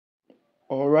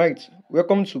Alright,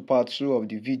 welcome to part 2 of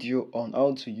the video on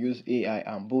how to use AI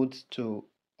and bots to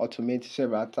automate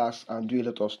several tasks and do a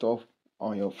lot of stuff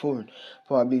on your phone.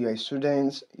 Probably you're a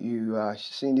student, you are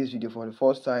seeing this video for the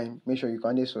first time, make sure you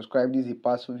kindly subscribe. This is a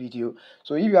part 2 video.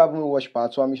 So if you haven't watched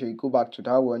part 1, make sure you go back to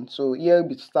that one. So here we'll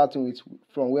be starting with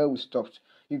from where we stopped.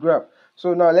 You grab.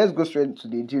 So now let's go straight to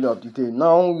the deal of the day.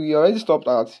 Now we already stopped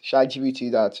at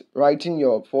ChatGPT, that writing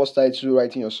your first title,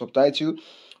 writing your subtitle.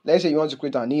 Let's say you want to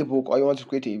create an ebook, or you want to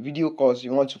create a video course,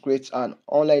 you want to create an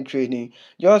online training.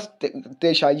 Just tell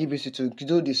ChatGPT to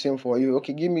do the same for you.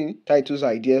 Okay, give me titles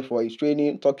idea for a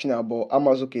training talking about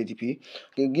Amazon KDP.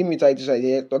 Okay, give me titles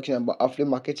idea talking about affiliate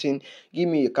marketing. Give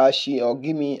me a cashier, or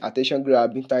give me attention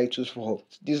grabbing titles for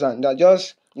this and that.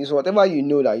 Just use whatever you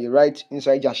know that you write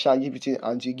inside your ChatGPT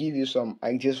and to give you some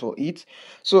ideas for it.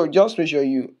 So just make sure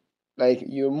you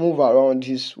move around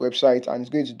this website, and it's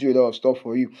going to do a lot of stuff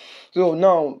for you. So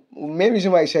now, main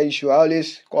reason why I say you should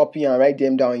always copy and write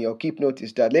them down in your keep note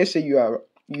is that, let's say you are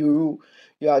doing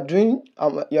you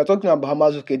are talking about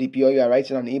Amazon KDP, or you are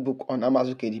writing an ebook on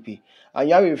Amazon KDP, and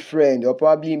you have a friend, or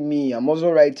probably me, I'm also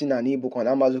writing an ebook on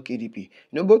Amazon KDP.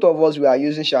 Both of us, we are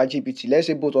using ChatGPT. Let's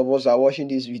say both of us are watching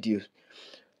these videos.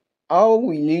 How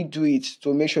will you do it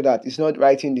to make sure that it's not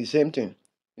writing the same thing?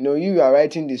 You are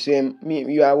writing the same,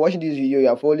 you are watching this video, you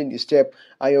are following the step,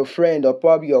 and your friend, or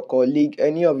probably your colleague,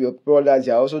 any of your brothers,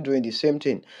 they are also doing the same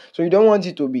thing. So you don't want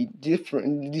it to be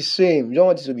different, the same. You don't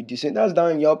want it to be the same. That's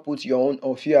down you put your own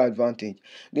unfair advantage.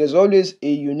 There's always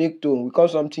a unique tone. We call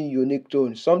something unique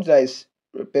tone, something that is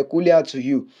peculiar to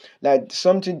you, like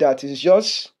something that is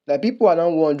just like people are now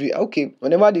wondering, okay,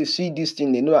 whenever they see this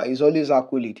thing, they know that it's always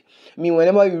accolade.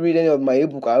 Whenever you read any of my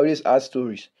ebook, I always add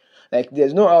stories. Like,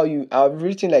 there's no how I've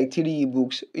written like 3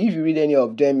 ebooks. If you read any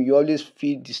of them, you always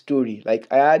feed the story. Like,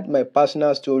 I had my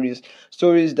personal stories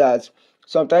that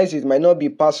sometimes it might not be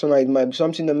personal, it might be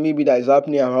something that maybe that is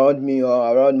happening around me,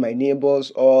 or around my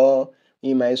neighbors, or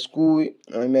in my school,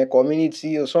 or in my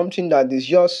community, or something that is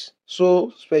just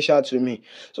so special to me.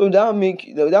 So that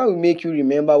will make you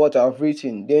remember what I've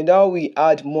written. Then that will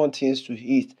add more things to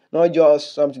it, not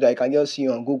just something that I can just see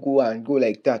on Google and go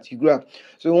like that. You grab.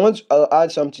 So once I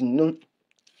add something,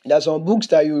 there's some books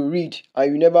that you read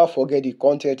and you never forget the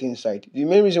content inside. The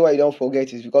main reason why you don't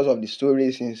forget is because of the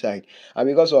stories inside, and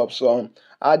because of some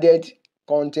added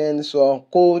content, some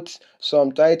quotes,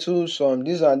 some titles, some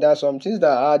this and that, some things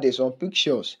that are added, some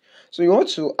pictures. So you want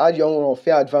to add your own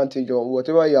unfair advantage or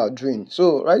whatever you are doing.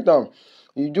 So right now,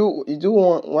 you do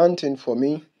one thing for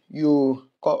me. You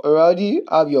already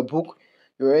have your book,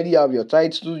 you already have your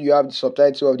title, you have the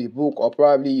subtitle of the book, or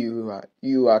probably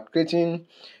you are creating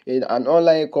an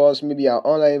online course, maybe an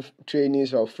online training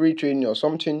or free training or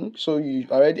something. So you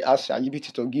already ask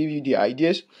ChatGPT to give you the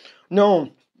ideas. Now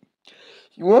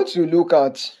you want to look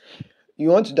at you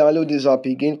want to download this app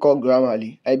again called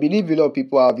Grammarly. I believe a lot of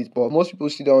people have it, but most people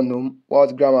still don't know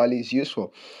what Grammarly is used for.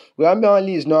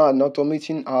 Grammarly is not an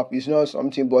automating app, it's not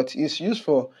something, but it's used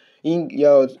for in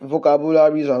your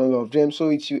vocabularies and all of them. So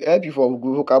it will help you for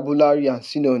vocabulary and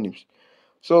synonyms.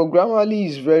 So Grammarly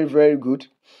is very, very good.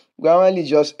 Grammarly is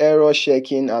just error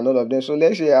checking and all of them. So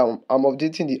let's say I'm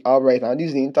updating the app right now. This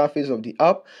is the interface of the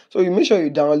app. So you make sure you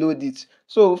download it.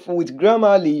 So with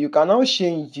Grammarly, you can now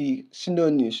change the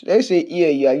synonyms. Let's say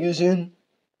here you are using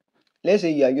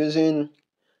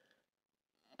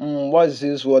what is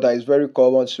this word that is very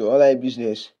common to online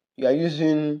business. You are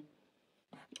using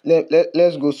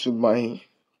let's go to my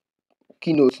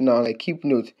keynote now, like keep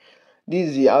note. This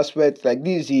is the aspect, like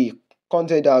this is the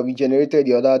content that we generated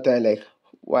the other time,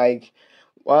 like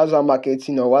WhatsApp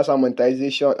marketing or WhatsApp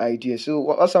monetization idea. So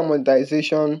WhatsApp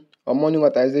monetization or money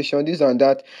monetization, this and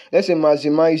that. Let's say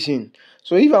maximizing.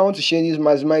 So if I want to change this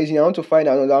maximizing, I want to find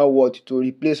another word to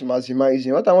replace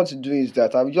maximizing. What I want to do is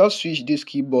that I will just switch this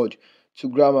keyboard to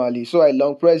Grammarly. So I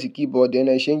long press the keyboard, then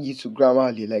I change it to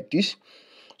Grammarly like this.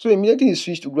 So immediately you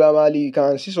switch to Grammarly, you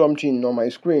can see something on my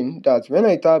screen that when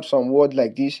I type some word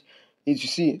like this, it will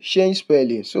see change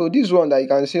spelling. So this one that you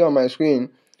can see on my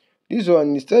screen, this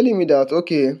one is telling me that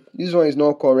okay, this one is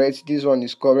not correct, this one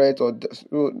is correct, so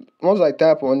once I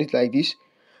type on it like this,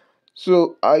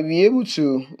 so I'll be able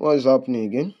to, what is happening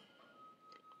again?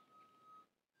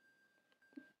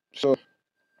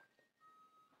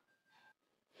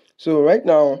 So right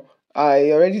now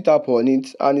I already tap on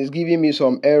it and it's giving me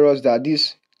some errors that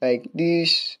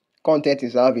this content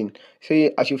is having.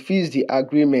 Say I should fix the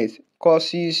agreement,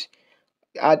 courses,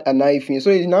 add an hyphen. So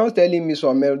it's now telling me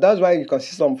some error. That's why you can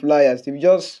see some flyers. If you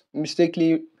just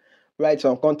mistakenly write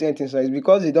some content inside, it's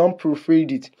because they don't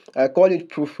proofread it. I call it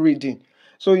proofreading.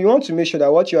 So you want to make sure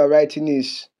that what you are writing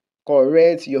is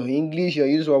correct your English, your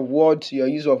use of words, your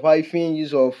use of hyphen,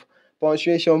 use of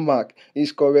punctuation mark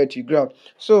is correct, you grab.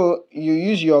 So you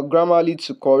use your Grammarly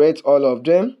to correct all of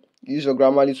them. Use your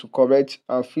Grammarly to correct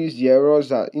and fix the errors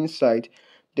that are inside.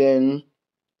 Then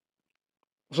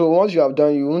so once you have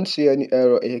done, you won't see any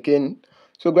error again.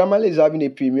 So Grammarly is having a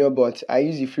premium, but I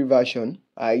use the free version.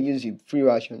 I use the free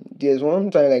version. There's one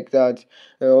time like that.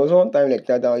 There was one time like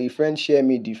that a friend shared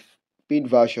me the paid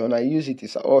version. I use it.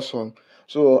 It's awesome.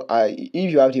 So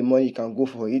if you have the money, you can go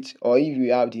for it. Or if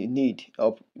you have the need,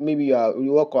 or maybe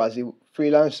you work as a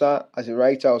freelancer, as a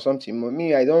writer or something. But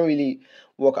me, I don't really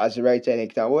work as a writer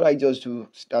like that. What I just do,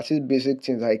 that is basic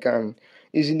things I can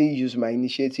easily use my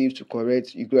initiative to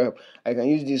correct. You grab. I can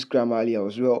use this Grammarly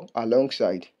as well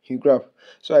alongside. You grab.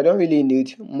 So I don't really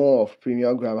need more of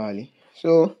premium Grammarly.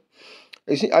 So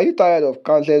are you tired of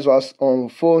countless was on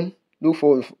phone? Look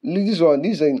for this one.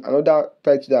 This is another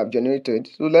title that I've generated.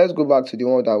 So let's go back to the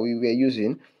one that we were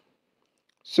using.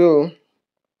 So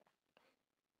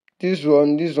this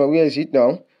one, where is it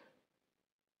now?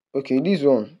 Okay, this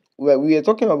one. Well, we are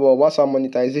talking about WhatsApp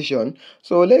monetization.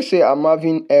 So let's say I'm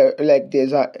having like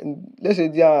let's say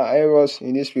there are errors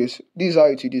in this place. This is how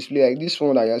it will display, like this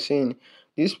one that you're seeing.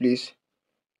 This place,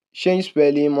 change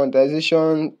spelling,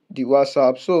 monetization, the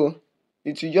WhatsApp. So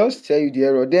it will just tell you the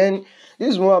error. Then this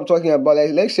is what I'm talking about.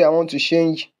 Like let's say I want to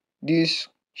change this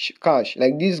cash,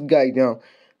 like this guy now.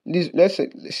 This let's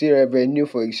say revenue,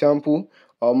 for example,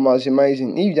 or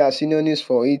maximizing. If there are synonyms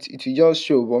for it, it will just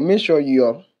show. But make sure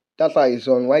your data is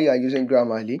on while you are using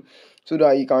Grammarly, so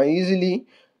that you can easily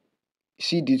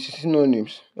see the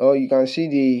synonyms, or you can see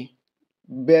the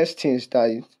best things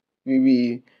that will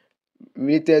be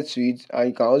related to it, and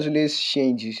you can always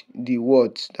change the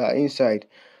words that are inside.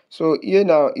 So here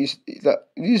now is that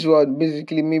this word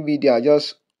basically, maybe they are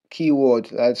just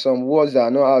keywords, like some words that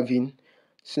are not having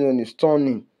synonyms.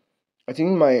 Turning, I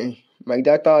think my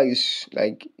data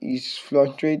is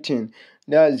fluctuating.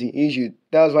 That's the issue.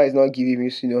 That's why it's not giving me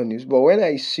synonyms. But when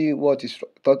I see what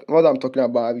I'm talking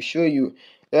about, I will show you.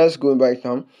 Let's go right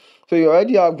now. So you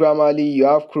already have Grammarly, you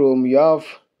have Chrome, you have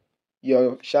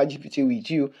your ChatGPT with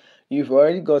you. You've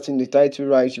already gotten the title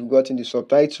right, you've gotten the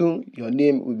subtitle, your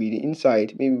name will be the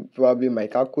inside. Maybe probably my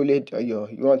calculate, or you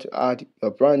want to add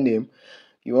your brand name,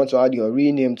 you want to add your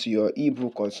real name to your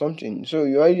ebook or something. So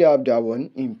you already have that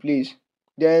one in place.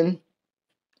 Then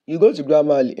you go to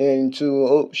Grammarly and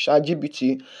to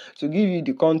ChatGPT to give you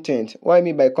the content. What I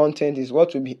mean by content is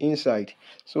what will be inside.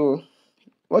 So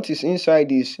what is inside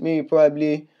is maybe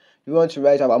probably you want to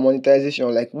write about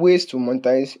monetization, like ways to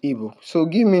monetize ebook. So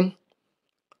give me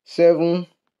seven,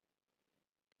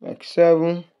 like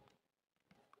 7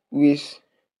 ways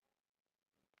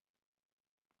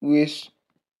ways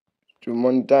to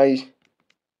monetize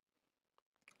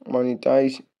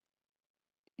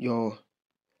your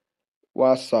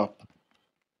WhatsApp.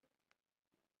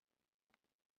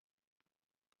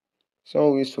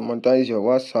 7 ways to monetize your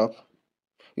WhatsApp.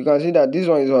 You can see that this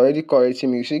one is already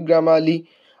correcting me. You see Grammarly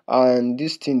and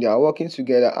this thing, they are working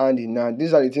together hand in hand.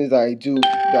 These are the things that I do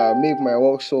that make my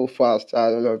work so fast,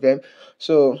 and all of them.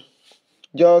 So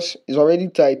just it's already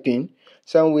typing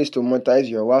 7 ways to monetize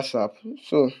your WhatsApp.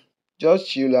 So just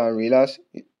chill and relax.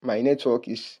 My network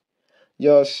is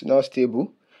just not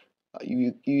stable.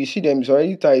 You see them, it's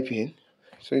already typing.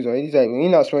 So it's already typing.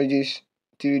 In as much as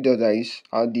 3 dots that is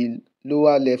at the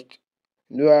lower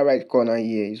right corner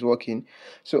here is working.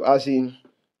 So as an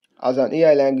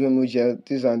AI language model,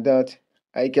 this and that,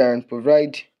 I can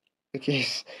provide. Okay,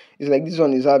 it's like this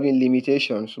one is having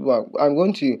limitations. But I'm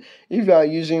going to, if you are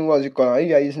using what's it called, if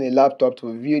you are using a laptop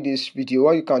to view this video,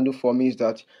 what you can do for me is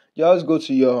that just go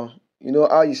to your, you know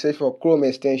how you search for Chrome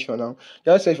extension now.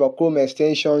 Just search for Chrome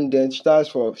extension, then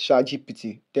search for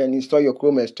ChatGPT, then install your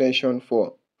Chrome extension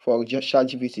for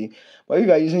ChatGPT. But if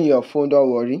you are using your phone,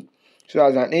 don't worry. So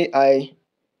as an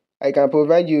I can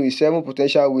provide you with 7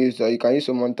 potential ways that you can use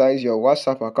to monetize your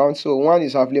WhatsApp account. So one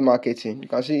is affiliate marketing. You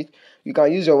can see you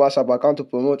can use your WhatsApp account to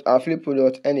promote affiliate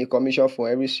product, earn a commission for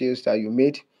every sales that you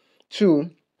made.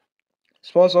 2,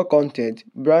 sponsor content.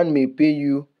 Brand may pay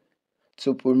you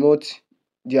to promote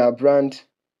their brand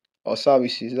or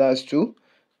services. That's 2.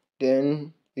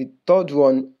 Then the third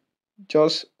one,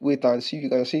 just wait and see. You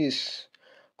can see it's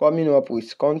coming up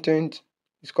with content.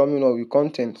 It's coming up with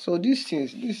content. So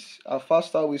these are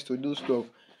faster ways to do stuff.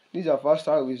 These are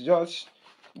faster ways. Just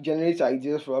generate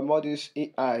ideas from all this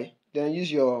AI. Then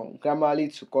use your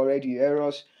Grammarly to correct the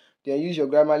errors. Then use your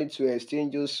Grammarly to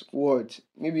exchange those words.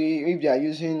 Maybe if they are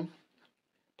using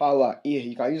power here,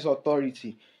 you can use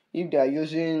authority. If they are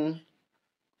using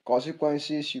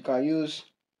consequences, you can use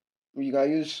You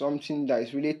can use something that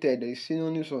is related, that is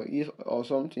synonyms or if or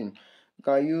something. You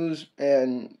can use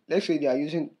let's say they are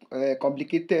using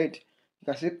complicated. You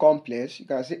can say complex. You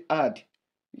can say hard.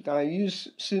 You can use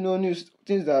synonyms,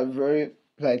 things that are very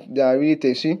like they are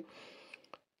related. See,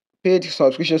 paid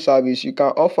subscription service, you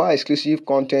can offer exclusive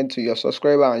content to your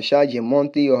subscriber and charge a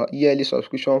monthly or yearly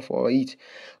subscription for it.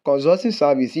 Consulting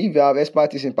service, if you have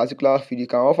expertise in particular field, you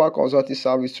can offer consulting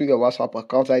service through your WhatsApp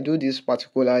account. I do this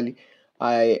particularly.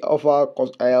 I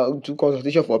do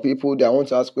consultation for people that want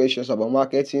to ask questions about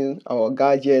marketing, about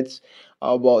gadgets,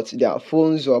 about their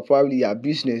phones or probably their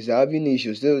business. They're having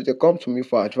issues. They come to me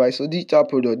for advice. So digital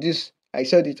product, this I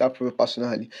sell digital product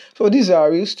personally. So these are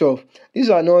real stuff.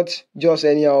 These are not just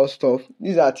anyhow stuff.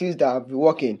 These are things that have been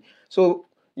working. So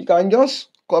you can just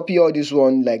copy all this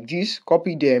one like this,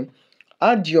 copy them,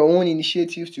 add your own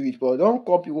initiative to it, but don't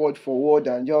copy word for word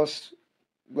and just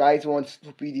write one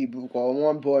stupid ebook or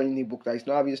one boring ebook that is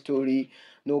not having story,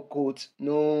 no quotes,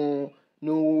 no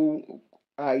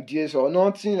ideas or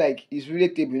nothing like is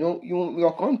relatable.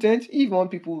 Your content, if you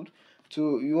want people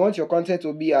you want your content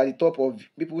to be at the top of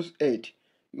people's head.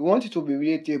 You want it to be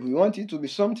relatable. You want it to be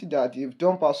something that you've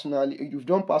done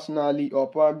personally, or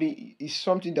probably is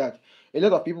something that a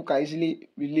lot of people can easily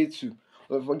relate to.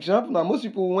 For example, now most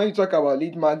people, when you talk about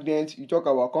lead magnets, you talk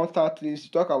about contact lists,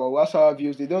 you talk about WhatsApp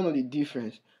views, they don't know the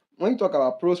difference. When you talk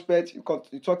about prospect, you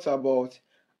talk about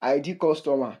ID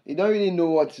customer. They don't really know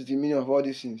what is the meaning of all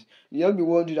these things. You just be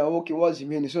wondering, okay, what's the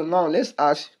meaning? So now let's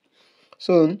ask.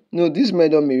 So no, this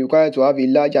method may require to have a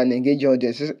large and engaged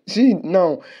audience. See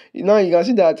now you can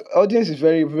see that audience is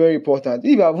very very important.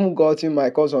 If you haven't gotten my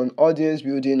course on audience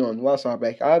building on WhatsApp,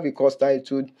 like I have a course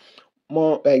titled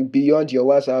more like beyond your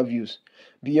WhatsApp views.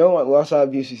 Beyond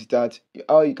WhatsApp views is that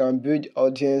how you can build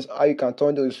audience, how you can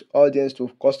turn those audience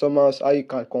to customers, how you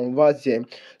can convert them.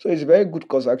 So it's a very good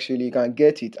course actually. You can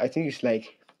get it. I think it's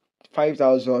like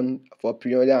 5,000 for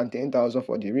period and 10,000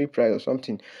 for the real price or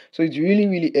something. So it really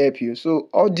really help you. So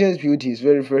audience building is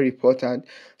very very important.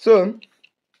 So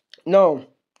now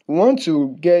we want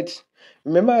to get.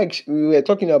 Remember we were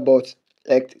talking about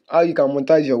like how you can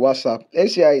monetize your WhatsApp.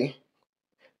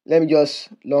 Let me just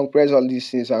long press all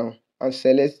these things and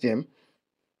select them.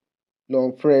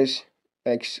 Long press,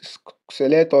 like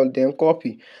select all them,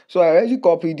 copy. So I already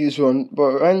copied this one,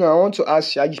 but right now I want to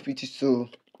ask ChatGPT to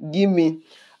give me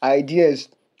ideas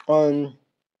on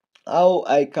how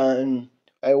I can.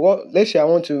 Let's say I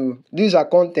want to. These are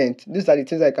content. These are the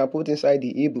things I can put inside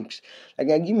the ebooks. I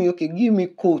can give me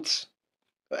quotes.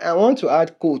 I want to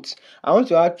add quotes. I want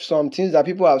to add some things that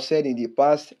people have said in the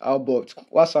past about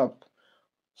WhatsApp.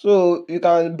 So you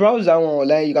can browse that one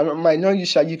online. Might not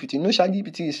use ChatGPT. No,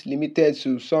 ChatGPT is limited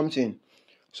to something.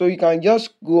 So you can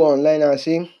just go online and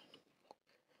say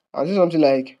something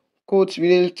like quote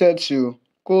related to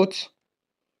quote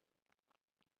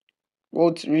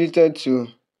quote related to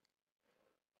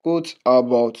quote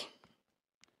about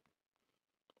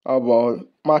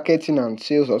marketing and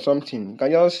sales or something.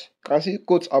 You can see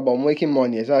quotes about making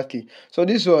money exactly. So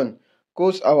this one,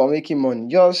 quotes about making money.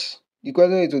 Just the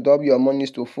question is to double your money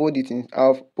is to fold it in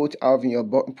half, put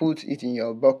it in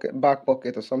your back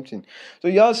pocket or something. So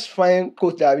you just find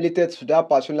quotes that are related to that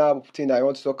particular thing that I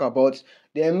want to talk about.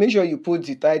 Then make sure you put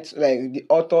the title, like the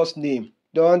author's name.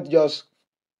 Don't just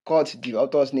cut the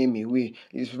author's name away.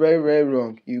 It's very very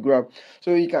wrong. You grab.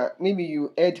 So you can maybe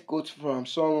you add quotes from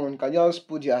someone, you can just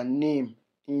put their name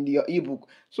in your ebook.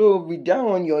 So with that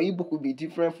one, your ebook will be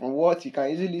different from what you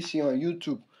can easily see on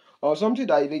YouTube or something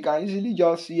that they can easily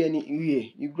just see anywhere.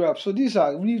 You grab. So these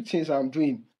are real things I'm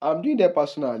doing. I'm doing that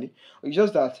personally. It's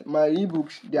just that my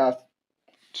ebooks, they are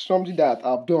something that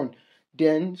I've done,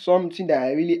 then something that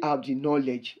I really have the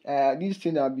knowledge. This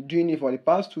thing I've been doing it for the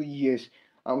past 2 years.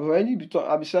 I've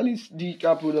been selling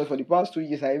digital products for the past 2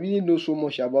 years. I really know so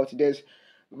much about it. There's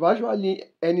virtually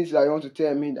anything I want to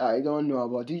tell me that I don't know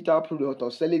about digital product or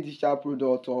selling digital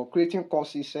product or creating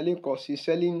courses, selling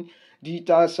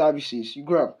digital services. You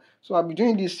grab. So I've been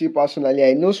doing this thing personally.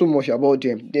 I know so much about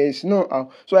them. There's no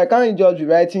how. So I can't just be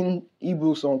writing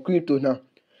ebooks on crypto now.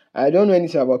 I don't know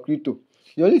anything about crypto.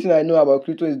 The only thing I know about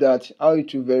crypto is that how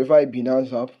to verify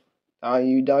Binance app and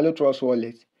you download Trust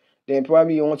Wallet. Then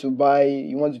probably you want to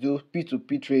do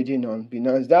P2P trading on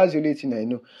Binance. That's the only thing I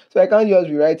know. So I can't just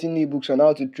be writing ebooks on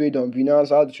how to trade on Binance,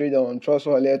 how to trade on Trust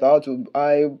Wallet, how to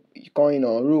buy coin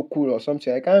on Roku or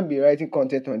something. I can't be writing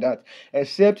content on that.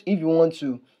 Except if you want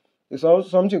to. There's also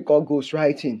something called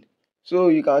ghostwriting. So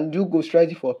you can do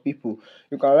ghostwriting for people.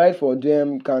 You can write for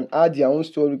them. You can add their own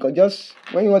story. You can just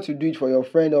when you want to do it for your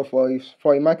friend or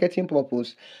for a marketing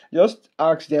purpose, just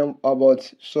ask them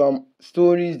about some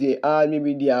stories they had.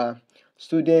 Maybe their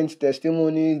students'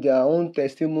 testimonies, their own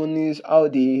testimonies, how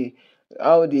they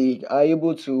are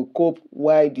able to cope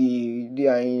while they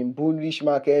are in bullish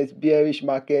markets, bearish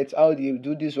markets, how they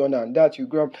do this one and that you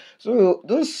grab. So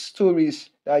those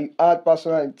stories that you add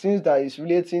personal, things that is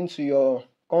relating to your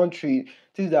country,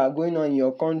 things that are going on in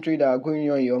your country, that are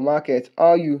going on in your market,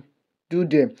 how you do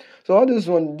them. So all those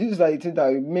one, these are the things that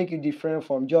will make you different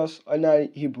from just ordinary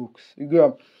ebooks. You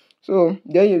grab. So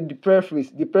then the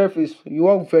preface, you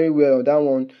work very well on that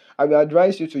one. I will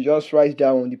advise you to just write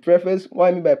down the preface. What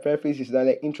I mean by preface is that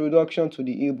like introduction to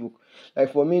the ebook.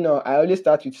 Like for me now, I always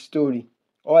start with story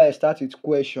or I start with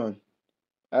question.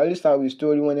 I always start with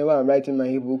story whenever I'm writing my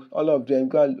ebook. All of them,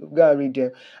 go and read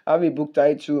them. I have a book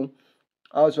title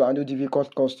How to Handle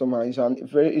Difficult Customer. It's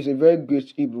a very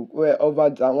great ebook where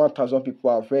over than 1,000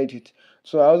 people have read it.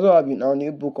 So I also have an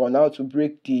ebook on how to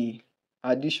break the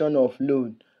addiction of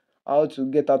loan, how to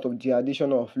get out of the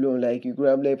addiction of loan. Like you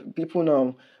grab like people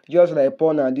now just like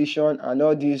porn addiction and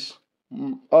all these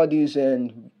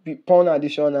and porn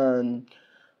addiction and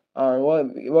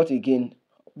what again?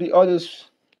 All those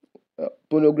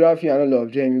pornography and all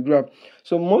of them you grab.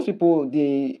 So most people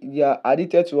they are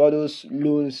addicted to all those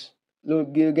loans,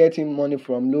 getting money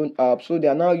from loan apps. So they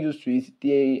are now used to it.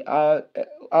 They are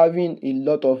having a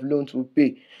lot of loan to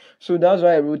pay. So that's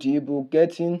why I wrote the ebook,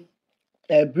 getting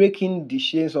breaking the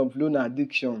chains of loan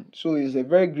addiction. So it's a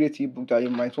very great ebook that you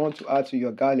might want to add to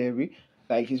your gallery.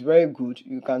 Like it's very good.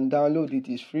 You can download it.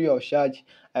 It's free of charge.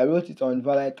 I wrote it on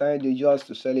Valentine's Day just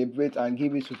to celebrate and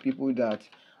give it to people that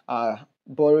are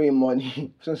borrowing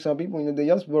money. So some people, they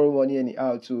just borrow money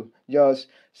anyhow to just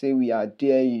say we are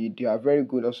there. They are very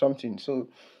good or something. So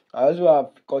I also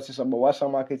have courses about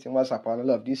WhatsApp marketing, WhatsApp, and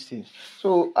all of these things.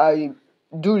 So I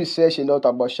do research a lot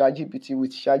about ChatGPT.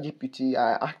 With ChatGPT,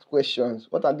 I ask questions.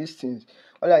 What are these things?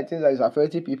 What are the things that is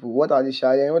affecting people? What are the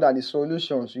challenge? What are the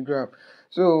solutions you grab?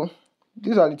 So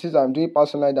these are the things I'm doing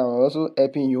personally that I'm also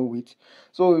helping you with.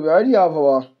 So we already have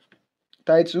our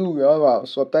title, we have our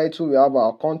subtitle, we have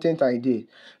our content ID.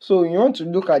 So you want to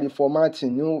look at the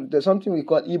formatting. There's something we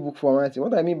call ebook formatting.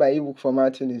 What I mean by ebook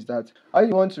formatting is that how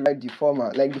you want to write the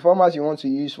format, like the format you want to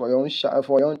use for your own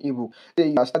for your own ebook. Say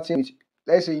you are starting with,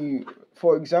 let's say you,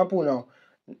 for example now,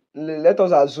 let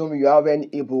us assume you have an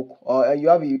ebook or you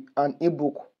have an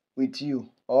ebook with you,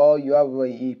 or you have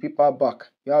a paperback,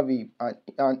 you have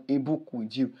an ebook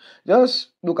with you. Just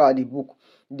look at the book.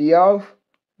 They have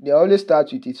they always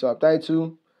start with a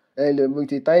subtitle and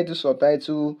with a title,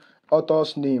 subtitle,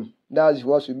 author's name. That's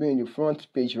what will be in the front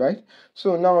page, right?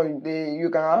 So now you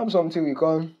can have something we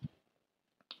call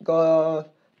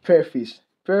preface.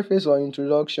 Preface or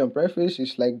introduction. Preface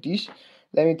is like this.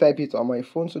 Let me type it on my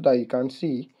phone so that you can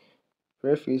see.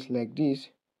 Preface like this.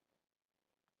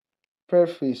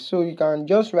 Preface. So you can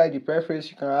just write the preface,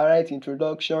 you can write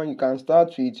introduction, you can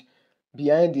start with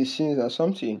behind the scenes or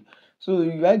something. So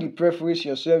you write the preface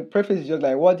yourself. Preface is just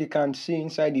like what they can see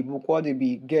inside the book, what they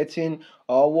be getting,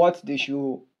 or what they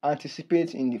should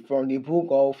anticipate from the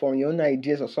book, or from your own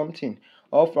ideas or something,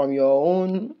 or from your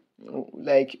own,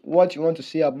 like what you want to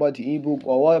say about the ebook,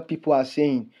 or what people are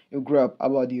saying you grew up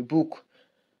about the book.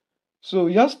 So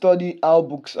just study how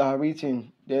books are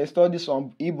written. Then study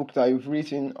some ebooks that you've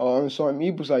written or some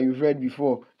ebooks that you've read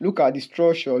before. Look at the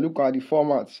structure, look at the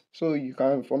format. So you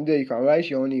can from there you can write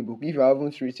your own ebook if you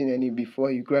haven't written any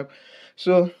before you grab.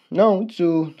 So now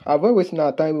to avoid wasting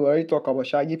our time, we already talk about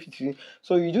ChatGPT.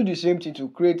 So you do the same thing to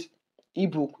create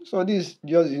ebook. So this is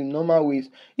just the normal ways.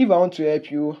 If I want to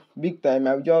help you big time,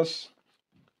 I'll just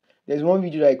there's one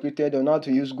video that I created on how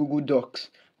to use Google Docs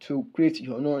to create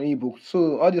your own ebook.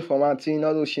 So all the formatting,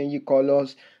 all those changing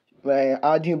colors,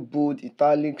 adding bold,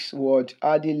 italics, word,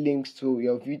 adding links to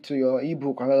your to your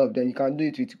ebook and all of them, you can do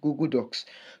it with Google Docs.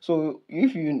 So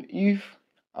if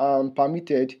I'm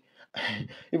permitted,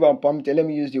 if I'm permitted, let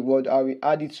me use the word. I will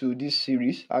add it to this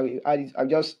series. I will add it. I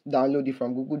just download it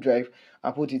from Google Drive.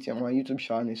 I put it on my YouTube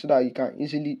channel so that you can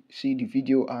easily see the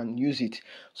video and use it.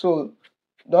 So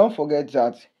don't forget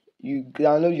that you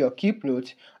download your keep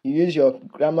notes, you use your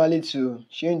Grammarly to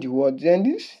change the word. Then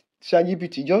this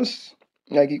ChatGPT just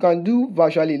like you can do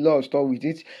virtually a lot of stuff with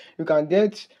it. You can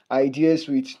get ideas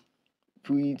with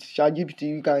ChatGPT.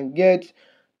 You can get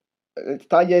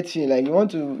targeting, like you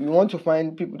want to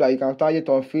find people that you can target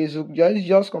on Facebook.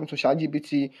 Just come to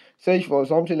ChatGPT, search for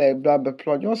something like blah blah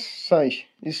blah, just search.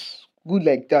 It's good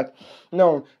like that.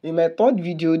 Now in my third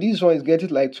video, this one is getting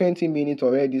like 20 minutes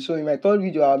already. So in my third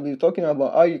video I'll be talking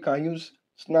about how you can use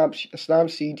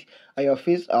Snapseed and your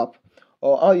face app,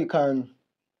 or how you can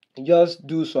just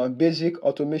do some basic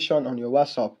automation on your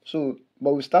WhatsApp. So,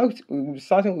 but we'll be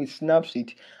starting with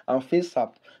Snapseed and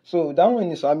FaceApp. So that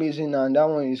one is amazing and that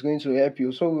one is going to help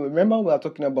you. So remember we are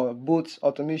talking about both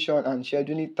automation and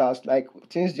scheduling tasks, like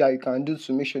things that you can do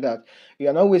to make sure that you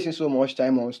are not wasting so much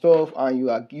time on stuff and you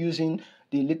are using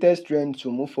the latest trend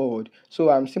to move forward. So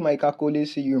I'm still Mike Akole.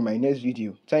 See you in my next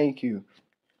video. Thank you.